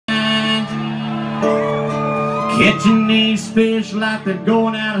Catching these fish like they're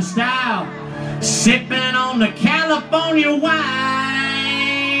going out of style, sipping on the California wine.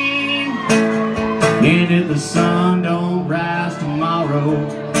 And if the sun don't rise tomorrow,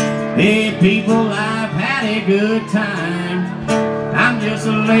 hey people, I've had a good time. I'm just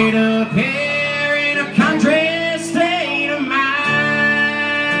laid up here in a country state of mind.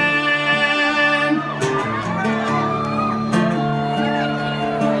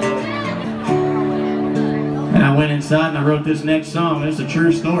 And I went inside and I wrote this next song. It's a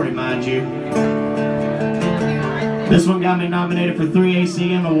true story, mind you. This one got me nominated for 3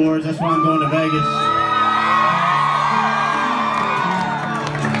 ACM awards. That's why I'm going to Vegas.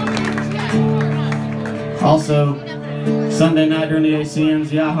 Also, Sunday night during the ACMs,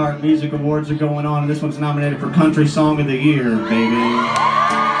 the iHeart Music Awards are going on, and this one's nominated for Country Song of the Year, baby.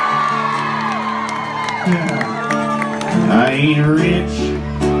 I ain't rich,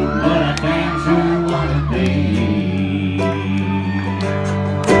 but I damn sure wanna be.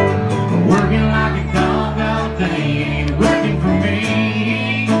 Working like a dog all day, ain't working for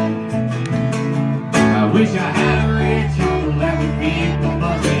me. I wish I had a rich uncle that would keep